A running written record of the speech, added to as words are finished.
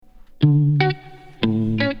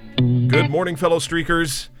morning, fellow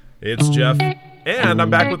streakers. It's Jeff, and I'm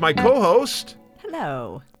back with my co-host,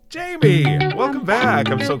 Hello. Jamie. Welcome back.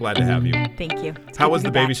 I'm so glad to have you. Thank you. It's How good was to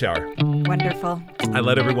the be baby back. shower? Wonderful. I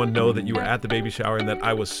let everyone know that you were at the baby shower and that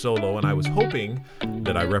I was solo, and I was hoping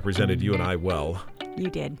that I represented you and I well. You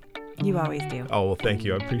did. You always do. Oh, well, thank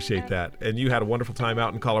you. I appreciate that. And you had a wonderful time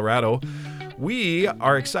out in Colorado. We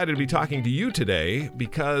are excited to be talking to you today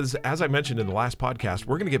because, as I mentioned in the last podcast,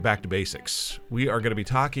 we're going to get back to basics. We are going to be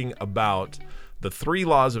talking about the 3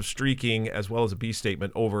 laws of streaking as well as a B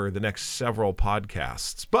statement over the next several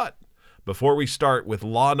podcasts. But before we start with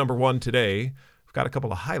law number 1 today, we've got a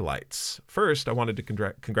couple of highlights. First, I wanted to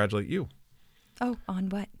congratulate you. Oh, on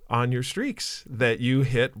what? On your streaks that you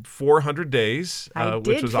hit 400 days, I which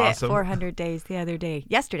did was fit awesome. 400 days the other day.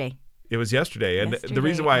 Yesterday. It was yesterday. And the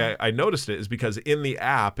reason why I noticed it is because in the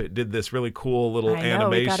app, it did this really cool little I know,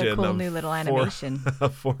 we got a animation cool of new little animation.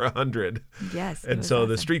 400. Yes. And so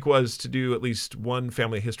the streak was to do at least one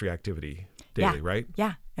family history activity daily, right?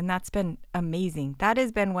 Yeah. And that's been amazing. That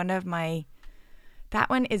has been that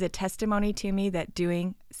one is a testimony to me that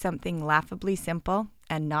doing something laughably simple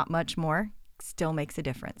and not much more still makes a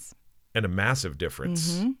difference. And a massive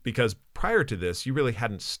difference. Because prior to this, you really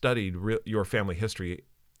hadn't studied your family history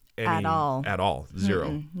at all. At all.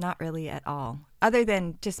 Zero. Not really at all. Other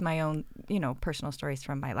than just my own, personal stories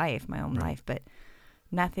from my life, my own life, but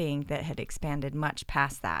nothing that had expanded much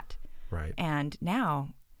past that. Right. And now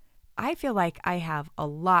I feel like I have a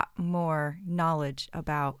lot more knowledge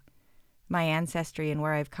about my ancestry and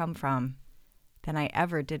where I've come from than I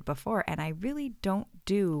ever did before. And I really don't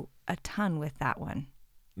do a ton with that one.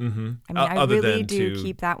 Mm-hmm. I mean, I really do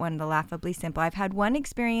keep that one laughably simple. I've had one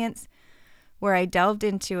experience where I delved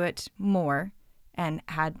into it more and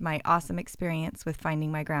had my awesome experience with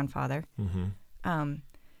finding my grandfather.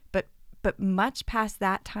 But much past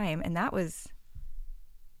that time, and that was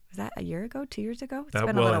that a year ago, 2 years ago? It's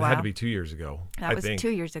been a little while. It had to be 2 years ago. That was 2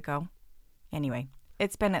 years ago. Anyway,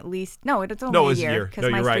 it's been at least, it's only a year.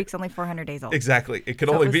 Because my streak's only 400 days old. Exactly. It could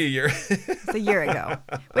only be a year. It's a year ago,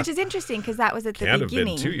 which is interesting because that was at the beginning. Can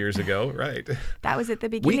have been 2 years ago, right? That was at the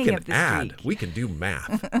beginning of the streak. We can do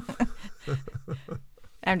math.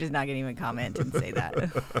 I'm just not going to even comment and say that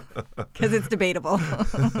because it's debatable.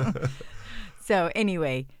 So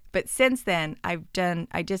anyway, but since then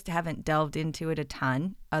I just haven't delved into it a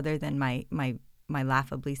ton other than my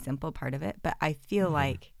laughably simple part of it. But I feel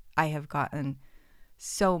like I have gotten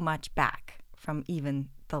so much back from even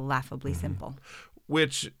the laughably simple.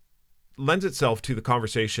 Which lends itself to the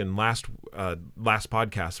conversation last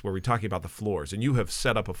podcast where we're talking about the floors. And you have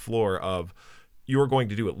set up a floor of you're going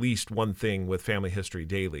to do at least one thing with family history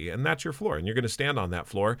daily, and that's your floor. And you're going to stand on that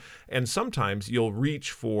floor. And sometimes you'll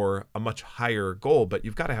reach for a much higher goal, but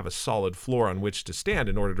you've got to have a solid floor on which to stand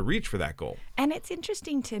in order to reach for that goal. And it's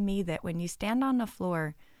interesting to me that when you stand on the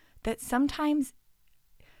floor, that sometimes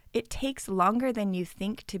it takes longer than you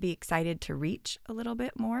think to be excited to reach a little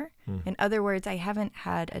bit more. In other words, I haven't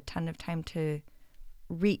had a ton of time to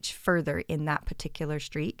reach further in that particular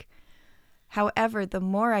streak. However, the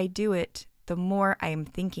more I do it, the more I'm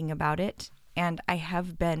thinking about it. And I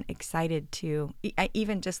have been excited to,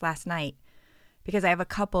 even just last night, because I have a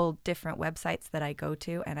couple different websites that I go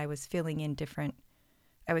to, and I was filling in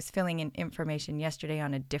information yesterday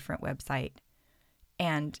on a different website.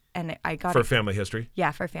 And I got for family history. Yeah,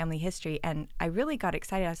 for family history. And I really got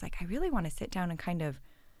excited. I was like, I really want to sit down and kind of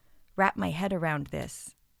wrap my head around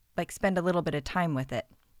this, like spend a little bit of time with it.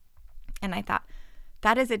 And I thought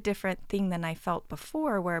that is a different thing than I felt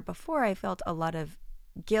before, where before I felt a lot of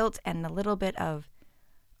guilt and a little bit of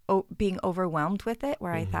being overwhelmed with it,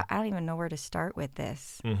 where I thought, I don't even know where to start with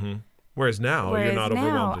this. Whereas now you're not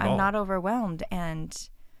overwhelmed at all. I'm not overwhelmed.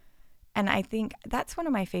 And I think that's one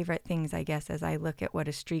of my favorite things, I guess, as I look at what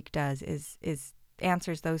a streak does is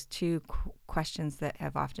answers those 2 questions that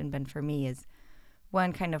have often been for me is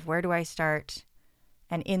one, kind of where do I start?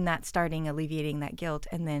 And in that starting, alleviating that guilt.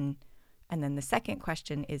 And then the second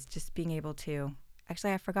question is just being able to,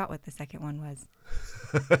 actually, I forgot what the second one was.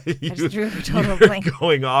 I just drew a total blank.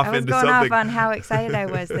 Going off into something. I was going off on how excited I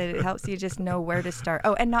was that it helps you just know where to start.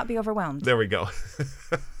 Oh, and not be overwhelmed. There we go.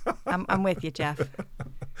 I'm with you, Jeff.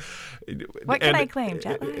 What can I claim?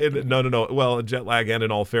 Jet lag? No. Well, jet lag, and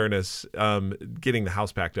in all fairness, getting the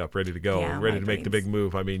house packed up, ready to go, ready to make the big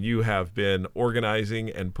move. I mean, you have been organizing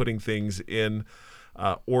and putting things in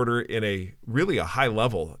order in a high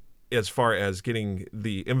level as far as getting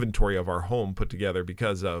the inventory of our home put together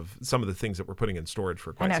because of some of the things that we're putting in storage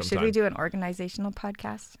for quite some time. Should we do an organizational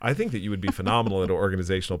podcast? I think that you would be phenomenal at an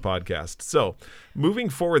organizational podcast. So moving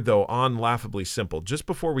forward, though, on Laughably Simple, just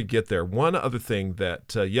before we get there, one other thing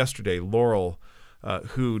that yesterday Laurel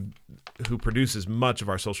who produces much of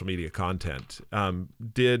our social media content,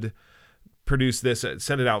 did produce this,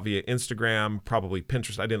 send it out via Instagram, probably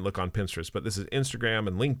Pinterest. I didn't look on Pinterest, but this is Instagram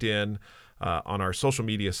and LinkedIn on our social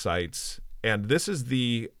media sites. And this is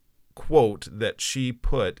the quote that she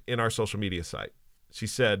put in our social media site. She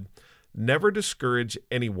said, "Never discourage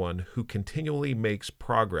anyone who continually makes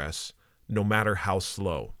progress, no matter how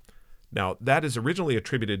slow." Now, that is originally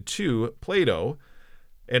attributed to Plato,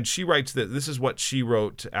 and she writes that this is what she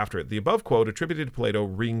wrote after it. The above quote, attributed to Plato,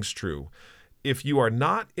 rings true. "If you are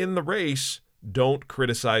not in the race, don't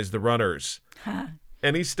criticize the runners."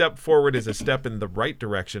 Any step forward is a step in the right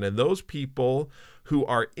direction, and those people who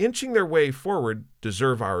are inching their way forward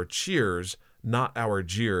deserve our cheers, not our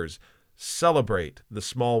jeers. Celebrate the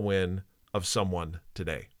small win of someone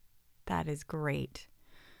today. That is great.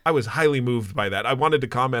 I was highly moved by that. I wanted to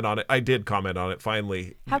comment on it. I did comment on it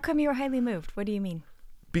finally. How come you were highly moved? What do you mean?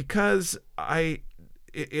 Because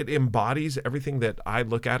it embodies everything that I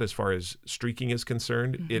look at as far as streaking is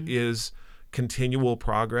concerned. Mm-hmm. It is continual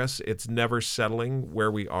progress. It's never settling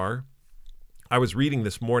where we are. I was reading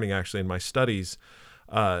this morning, actually, in my studies,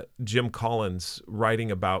 Jim Collins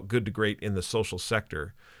writing about good to great in the social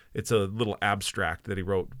sector. It's a little abstract that he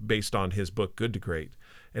wrote based on his book, Good to Great.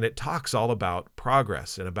 And it talks all about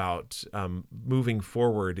progress and about moving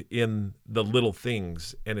forward in the little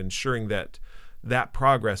things and ensuring that that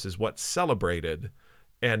progress is what's celebrated,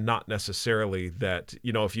 and not necessarily that,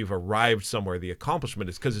 if you've arrived somewhere, the accomplishment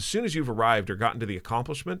is, because as soon as you've arrived or gotten to the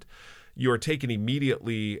accomplishment, you are taken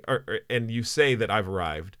immediately, and you say that I've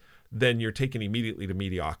arrived, then you're taken immediately to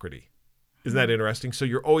mediocrity. Isn't that interesting? So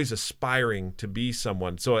you're always aspiring to be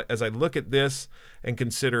someone. So as I look at this and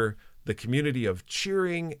consider the community of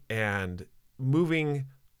cheering and moving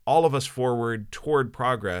all of us forward toward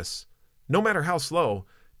progress, no matter how slow,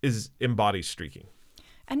 embodies streaking.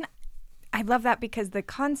 And I love that, because the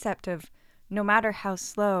concept of no matter how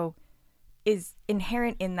slow is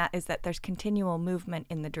inherent in that, is that there's continual movement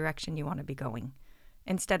in the direction you want to be going.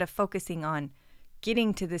 Instead of focusing on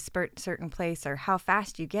getting to this certain place or how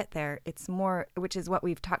fast you get there, it's more, which is what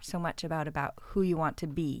we've talked so much about who you want to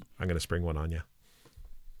be. I'm going to spring one on you.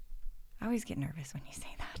 I always get nervous when you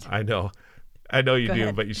say that. I know you Go do,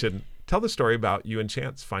 ahead. But you shouldn't. Tell the story about you and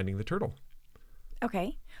Chance finding the turtle.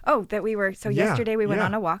 Okay. Oh, that we were, yesterday we went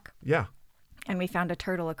on a walk. Yeah. And we found a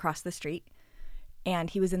turtle across the street.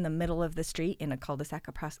 And he was in the middle of the street in a cul-de-sac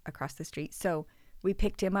across the street. So we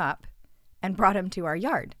picked him up and brought him to our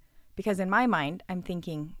yard. Because in my mind, I'm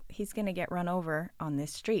thinking, he's going to get run over on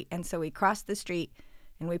this street. And so we crossed the street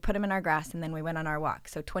and we put him in our grass, and then we went on our walk.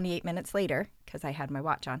 So 28 minutes later, because I had my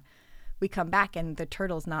watch on, we come back and the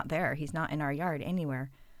turtle's not there. He's not in our yard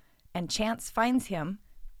anywhere. And Chance finds him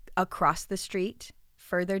across the street,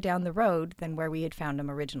 further down the road than where we had found him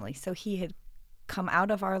originally. So he had come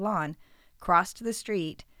out of our lawn, crossed the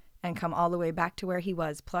street, and come all the way back to where he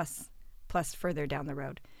was, plus further down the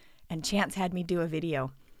road. And Chance had me do a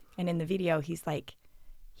video. And in the video, he's like,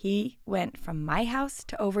 he went from my house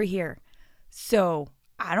to over here. So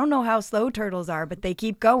I don't know how slow turtles are, but they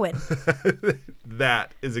keep going.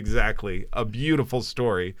 That is exactly a beautiful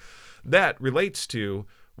story that relates to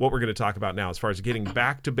what we're going to talk about now as far as getting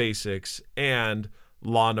back to basics and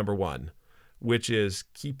law number 1, which is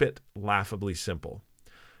keep it laughably simple.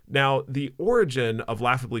 Now, the origin of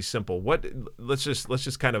laughably simple, let's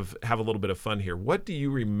just kind of have a little bit of fun here. What do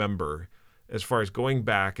you remember as far as going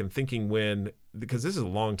back and thinking because this is a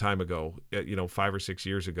long time ago, 5 or 6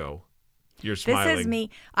 years ago? You're smiling. This is me.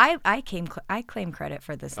 I claim credit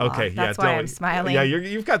for this law. Okay, That's why I'm smiling. Yeah,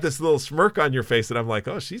 you've got this little smirk on your face, and I'm like,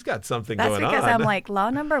 oh, she's got something going on. That's because I'm like, law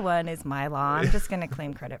number 1 is my law. I'm just going to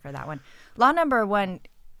claim credit for that one. Law number 1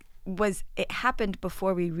 it happened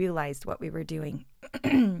before we realized what we were doing.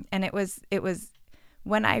 And it was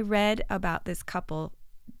when I read about this couple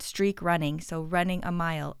streak running, so running a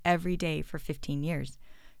mile every day for 15 years.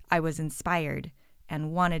 I was inspired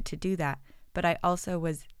and wanted to do that, but I also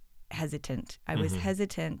was hesitant. I was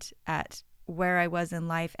hesitant at where I was in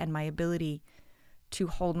life and my ability to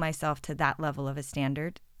hold myself to that level of a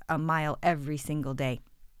standard, a mile every single day.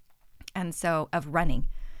 And so of running.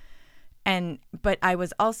 But I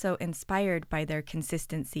was also inspired by their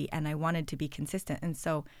consistency, and I wanted to be consistent. And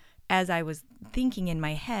so as I was thinking in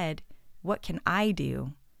my head, what can I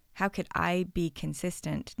do? How could I be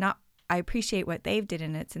consistent? I appreciate what they've did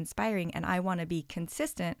and it's inspiring, and I want to be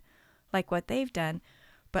consistent like what they've done,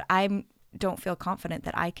 but I don't feel confident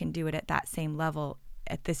that I can do it at that same level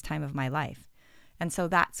at this time of my life. And so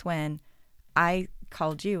that's when I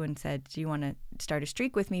called you and said, do you want to start a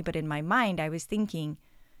streak with me? But in my mind, I was thinking,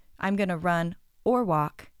 I'm going to run or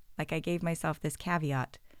walk. Like I gave myself this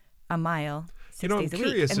caveat, a mile, 6 I'm days a week.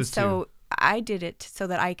 curious And as so I did it so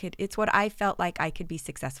that it's what I felt like I could be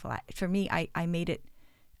successful at. For me, I made it,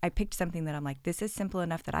 I picked something that I'm like, this is simple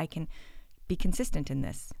enough that I can be consistent in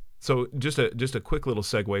this. So just a quick little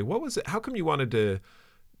segue. What was it? How come you wanted to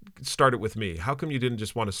start it with me? How come you didn't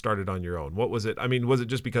just want to start it on your own? What was it? I mean, was it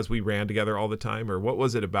just because we ran together all the time, or what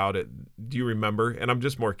was it about it? Do you remember? And I'm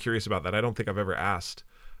just more curious about that. I don't think I've ever asked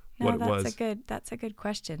what it was. That's a good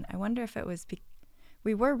question. I wonder if it was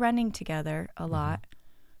we were running together a lot,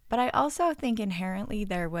 but I also think inherently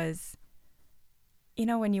there was,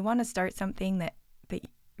 when you want to start something that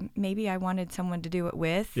maybe I wanted someone to do it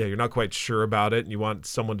with. Yeah, you're not quite sure about it, and you want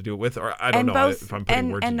someone to do it with, or I don't know if I'm putting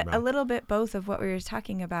words in your mouth. And a little bit both of what we were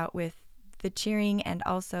talking about with the cheering and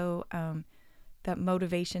also the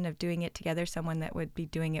motivation of doing it together, someone that would be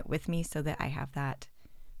doing it with me so that I have that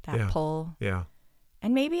pull. Yeah.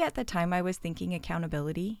 And maybe at the time I was thinking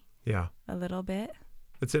accountability. Yeah. A little bit.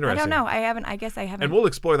 It's interesting. I don't know. I guess I haven't. And we'll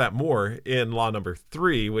explore that more in law number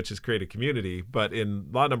 3, which is create a community. But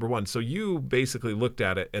in law number 1, so you basically looked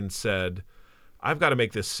at it and said, I've got to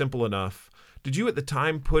make this simple enough. Did you at the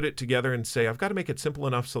time put it together and say, I've got to make it simple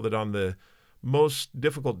enough so that on the most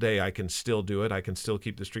difficult day I can still do it, I can still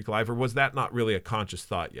keep the streak alive? Or was that not really a conscious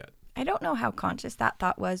thought yet? I don't know how conscious that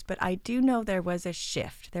thought was, but I do know there was a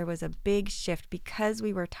shift. There was a big shift because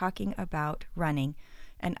we were talking about running.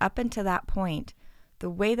 And up until that point, the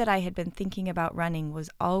way that I had been thinking about running was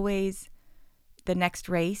always the next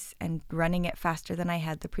race and running it faster than I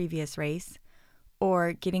had the previous race,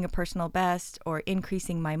 or getting a personal best, or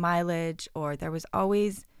increasing my mileage, or there was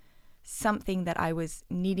always something that I was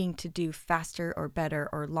needing to do faster or better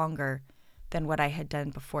or longer than what I had done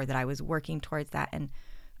before, that I was working towards that. And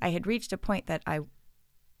I had reached a point that I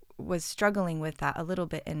was struggling with that a little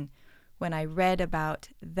bit. And when I read about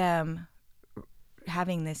them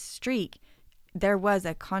having this streak, there was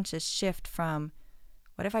a conscious shift from,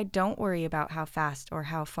 what if I don't worry about how fast or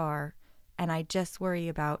how far, and I just worry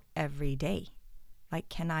about every day? Like,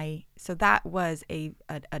 so that was an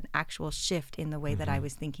actual shift in the way that I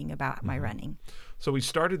was thinking about my running. So we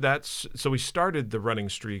started the running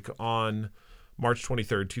streak on March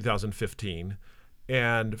 23rd, 2015.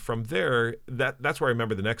 And from there, that's where I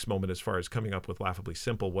remember the next moment as far as coming up with Laughably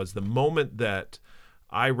Simple was the moment that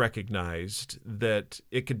I recognized that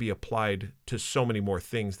it could be applied to so many more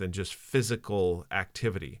things than just physical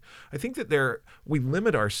activity. I think that we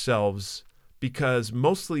limit ourselves because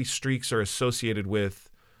mostly streaks are associated with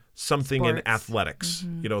something in athletics,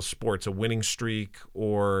 sports, a winning streak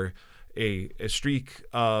or a streak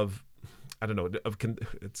of, I don't know,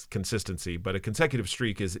 it's consistency, but a consecutive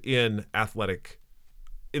streak is in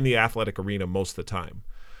the athletic arena most of the time.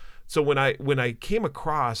 So when I came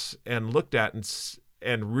across and looked at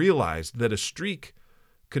and realized that a streak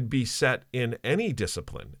could be set in any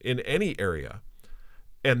discipline, in any area.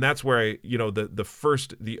 And that's where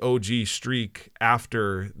the OG streak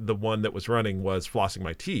after the one that was running was flossing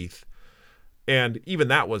my teeth. And even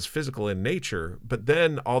that was physical in nature. But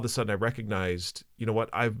then all of a sudden I recognized,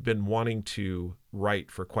 I've been wanting to write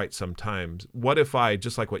for quite some time. What if I,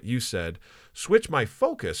 just like what you said, switch my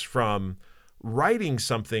focus from writing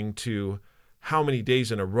something to how many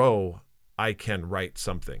days in a row I can write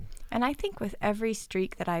something? And I think with every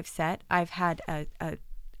streak that I've set, I've had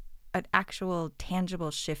an actual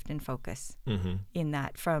tangible shift in focus in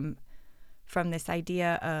that from this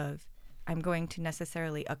idea of I'm going to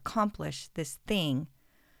necessarily accomplish this thing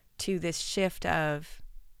to this shift of,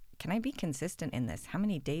 can I be consistent in this? How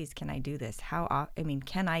many days can I do this?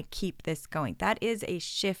 Can I keep this going? That is a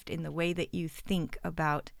shift in the way that you think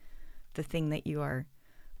about the thing that you are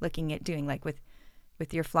looking at doing, like with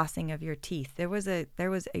your flossing of your teeth. There was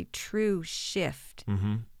a true shift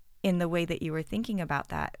in the way that you were thinking about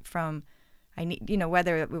that from,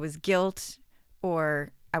 whether it was guilt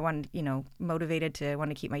or I wanted, motivated to want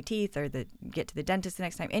to keep my teeth or get to the dentist the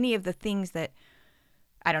next time. Any of the things that,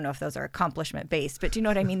 I don't know if those are accomplishment based, but do you know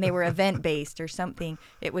what I mean? They were event based or something.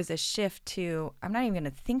 It was a shift to, I'm not even going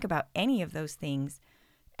to think about any of those things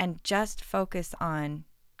and just focus on,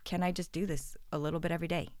 can I just do this a little bit every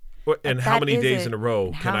day? And how many days in a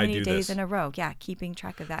row can I do this? How many days in a row? Yeah, keeping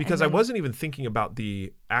track of that. Because I wasn't even thinking about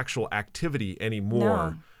the actual activity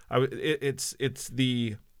anymore. No. It's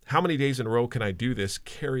the how many days in a row can I do this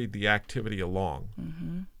carried the activity along.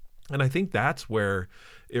 And I think that's where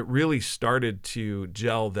it really started to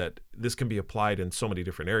gel, that this can be applied in so many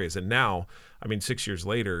different areas. And now, 6 years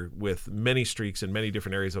later, with many streaks in many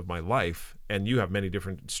different areas of my life, and you have many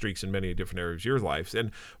different streaks in many different areas of your life,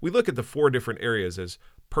 and we look at the 4 different areas as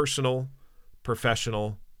personal,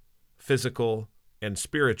 professional, physical, and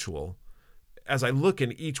spiritual. As I look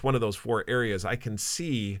in each one of those 4 areas, I can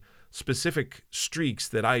see specific streaks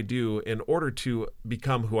that I do in order to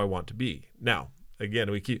become who I want to be. Now, again,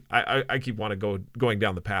 I keep going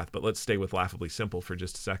down the path, but let's stay with Laughably Simple for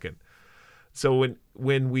just a second. So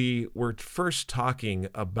when we were first talking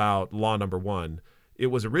about law number 1, it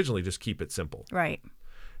was originally just keep it simple. Right.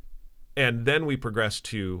 And then we progressed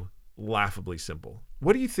to Laughably Simple.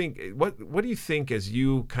 What do you think? What do you think as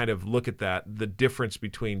you kind of look at that, the difference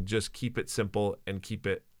between just keep it simple and keep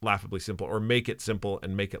it laughably simple, or make it simple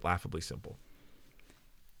and make it laughably simple?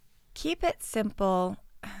 Keep it simple.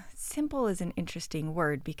 Simple is an interesting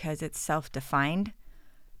word because it's self-defined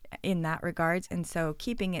in that regards. And so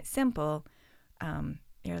keeping it simple,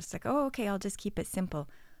 you're just like, oh, okay, I'll just keep it simple.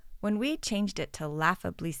 When we changed it to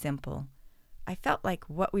laughably simple, I felt like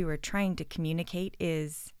what we were trying to communicate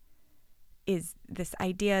is this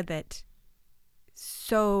idea that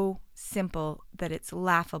so simple that it's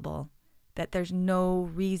laughable, that there's no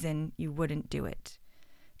reason you wouldn't do it.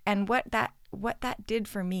 And what that did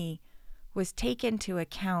for me was take into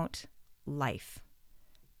account life.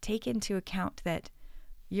 Take into account that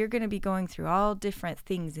you're going to be going through all different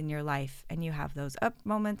things in your life, and you have those up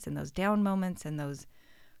moments and those down moments and those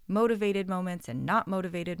motivated moments and not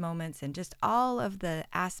motivated moments, and just all of the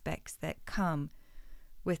aspects that come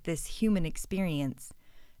with this human experience.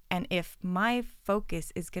 And if my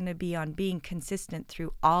focus is going to be on being consistent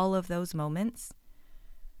through all of those moments,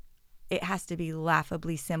 it has to be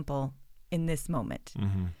laughably simple in this moment.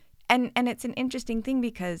 Mm-hmm. And it's an interesting thing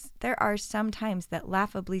because there are some times that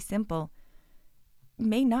laughably simple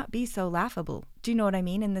may not be so laughable. Do you know what I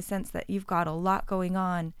mean? In the sense that you've got a lot going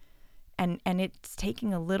on and it's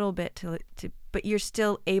taking a little bit to but you're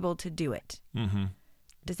still able to do it. Mm-hmm.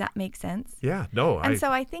 Does that make sense? Yeah, no.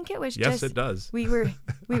 So I think it was yes, it does. We were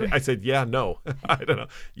I said, yeah, no. I don't know.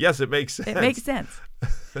 Yes, it makes sense. It makes sense.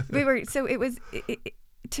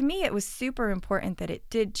 To me, it was super important that it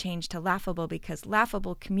did change to laughable because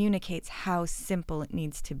laughable communicates how simple it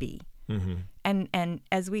needs to be. Mm-hmm. And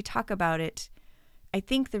as we talk about it, I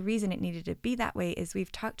think the reason it needed to be that way is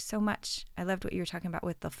we've talked so much. I loved what you were talking about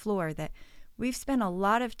with the floor, that we've spent a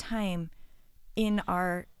lot of time in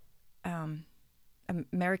our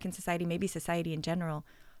American society, maybe society in general,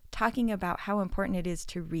 talking about how important it is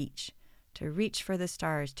to reach for the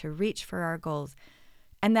stars, to reach for our goals.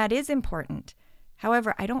 And that is important.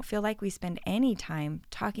 However, I don't feel like we spend any time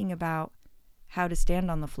talking about how to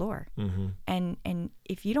stand on the floor. Mm-hmm. And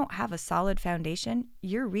if you don't have a solid foundation,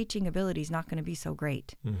 your reaching ability is not going to be so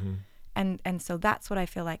great. Mm-hmm. And so that's what I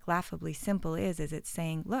feel like laughably simple is it's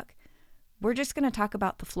saying, look, we're just going to talk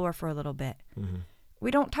about the floor for a little bit. Mm-hmm.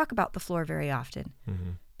 We don't talk about the floor very often,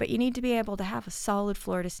 mm-hmm. but you need to be able to have a solid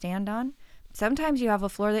floor to stand on. Sometimes you have a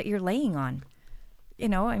floor that you're laying on,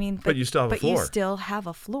 but you still have a floor. But you still have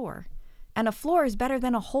a floor. And a floor is better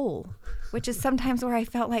than a hole, which is sometimes where I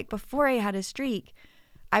felt like before I had a streak,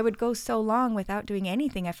 I would go so long without doing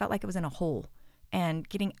anything. I felt like I was in a hole, and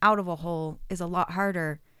getting out of a hole is a lot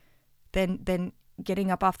harder than getting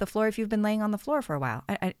up off the floor if you've been laying on the floor for a while.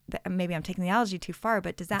 Maybe I'm taking the analogy too far,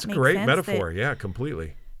 but does that make sense? It's a great metaphor. Yeah,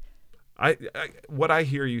 completely. What I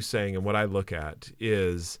hear you saying and what I look at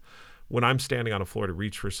is when I'm standing on a floor to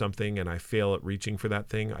reach for something and I fail at reaching for that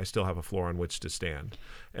thing, I still have a floor on which to stand.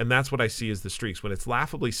 And that's what I see as the streaks. When it's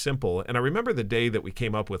laughably simple, and I remember the day that we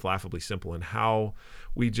came up with laughably simple and how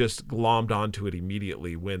we just glommed onto it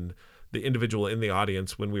immediately when the individual in the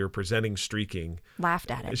audience, when we were presenting streaking,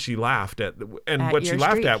 laughed at it. She laughed at what she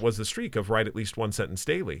laughed at was the streak of write at least one sentence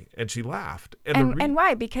daily. And she laughed. And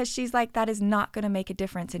why? Because she's like, that is not going to make a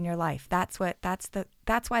difference in your life. That's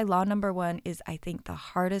why law number 1 is, I think, the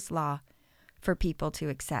hardest law for people to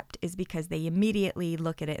accept, is because they immediately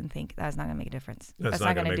look at it and think that's not going to make a difference. That's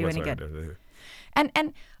not going to do any good.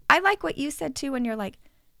 And I like what you said too, when you're like,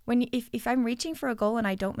 if I'm reaching for a goal and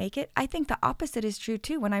I don't make it, I think the opposite is true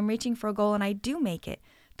too. When I'm reaching for a goal and I do make it,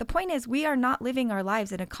 the point is we are not living our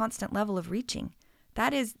lives at a constant level of reaching.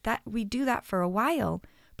 That we do that for a while,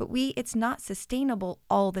 but it's not sustainable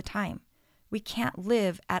all the time. We can't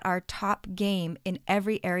live at our top game in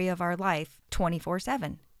every area of our life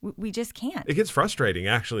 24/7. We just can't. It gets frustrating,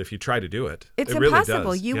 actually, if you try to do it. It's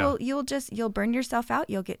impossible. You'll burn yourself out.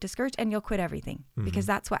 You'll get discouraged and you'll quit everything, because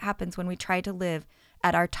that's what happens when we try to live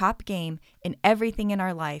at our top game in everything in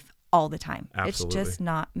our life all the time. Absolutely. It's just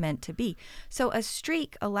not meant to be. So a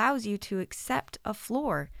streak allows you to accept a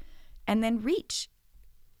floor and then reach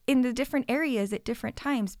in the different areas at different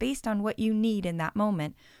times based on what you need in that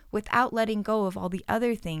moment, without letting go of all the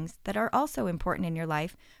other things that are also important in your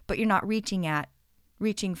life, but you're not reaching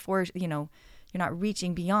for, you're not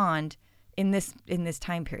reaching beyond in this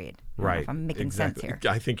time period. I don't know if I'm making sense here.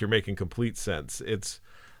 I think you're making complete sense.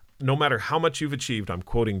 no matter how much you've achieved, I'm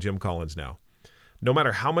quoting Jim Collins now, no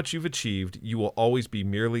matter how much you've achieved, you will always be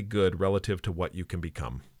merely good relative to what you can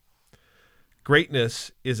become.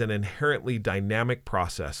 Greatness is an inherently dynamic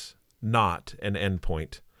process, not an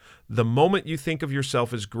endpoint. The moment you think of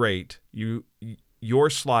yourself as great, your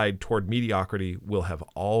slide toward mediocrity will have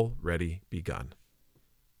already begun.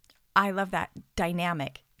 I love that.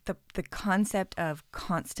 Dynamic. The concept of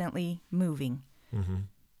constantly moving. Mm-hmm.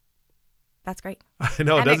 That's great. I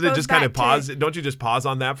know. Doesn't it just kind of pause? Don't you just pause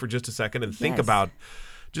on that for just a second and think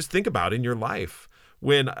about in your life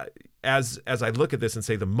when, as I look at this and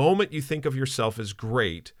say, the moment you think of yourself as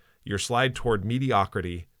great, your slide toward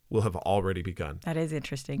mediocrity will have already begun. That is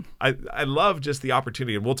interesting. I love just the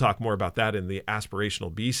opportunity, and we'll talk more about that in the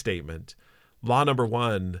aspirational B statement. Law number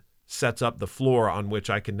 1 sets up the floor on which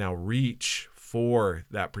I can now reach for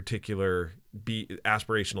that particular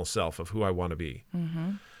aspirational self of who I want to be.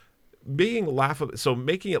 Mm-hmm.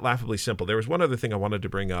 Making it laughably simple. There was one other thing I wanted to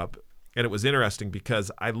bring up, and it was interesting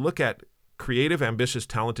because I look at creative, ambitious,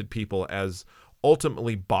 talented people as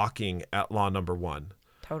ultimately balking at law number 1.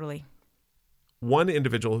 Totally. One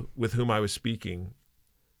individual with whom I was speaking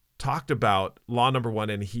talked about law number 1,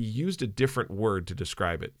 and he used a different word to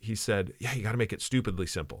describe it. He said, you got to make it stupidly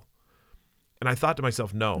simple. And I thought to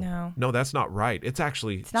myself, no, that's not right. It's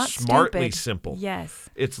actually smartly simple. Yes.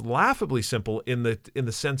 It's laughably simple in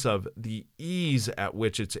the sense of the ease at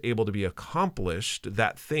which it's able to be accomplished,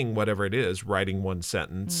 that thing, whatever it is, writing one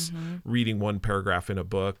sentence, reading one paragraph in a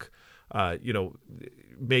book,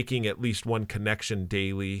 making at least one connection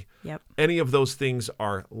daily. Yep. Any of those things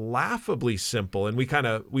are laughably simple, and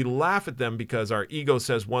we laugh at them because our ego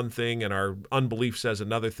says one thing and our unbelief says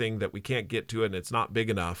another thing that we can't get to it, and it's not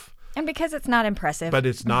big enough. And because it's not impressive. But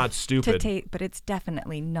it's not stupid. But it's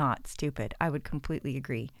definitely not stupid. I would completely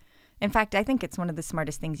agree. In fact, I think it's one of the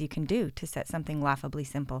smartest things you can do to set something laughably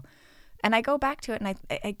simple. And I go back to it,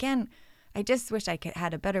 and I just wish I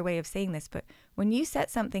had a better way of saying this, but when you set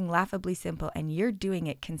something laughably simple and you're doing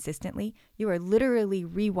it consistently, you are literally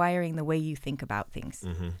rewiring the way you think about things.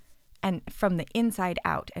 Mm-hmm. And from the inside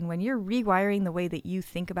out. And when you're rewiring the way that you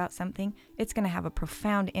think about something, it's going to have a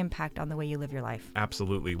profound impact on the way you live your life.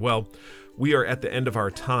 Absolutely. Well, we are at the end of our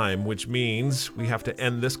time, which means we have to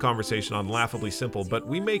end this conversation on laughably simple, but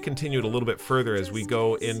we may continue it a little bit further as we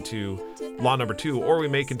go into law number 2, or we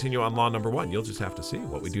may continue on law number 1. You'll just have to see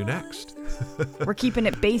what we do next. We're keeping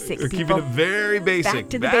it basic, We're people. keeping it very basic.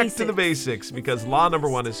 Back to the basics, because law number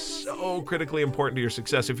 1 is so critically important to your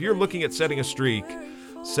success. If you're looking at setting a streak,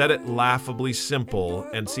 set it laughably simple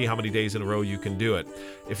and see how many days in a row you can do it.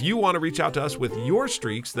 If you want to reach out to us with your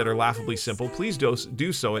streaks that are laughably simple, please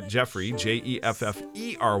do so at Jeffrey, Jeffrey, at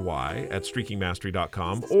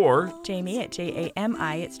streakingmastery.com, or Jamie at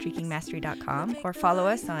JAMI at streakingmastery.com, or follow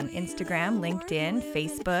us on Instagram, LinkedIn,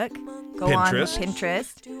 Facebook. Go Pinterest. on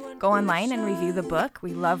Pinterest. Go online and review the book.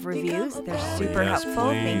 We love reviews. They're super helpful.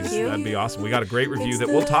 Please. Thank you. That'd be awesome. We got a great review that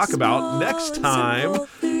we'll talk about next time.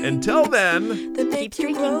 Until then, keep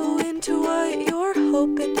streaking. Grow into what you're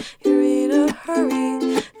hoping. You're in a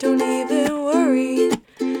hurry. Don't even worry.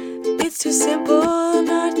 It's too simple.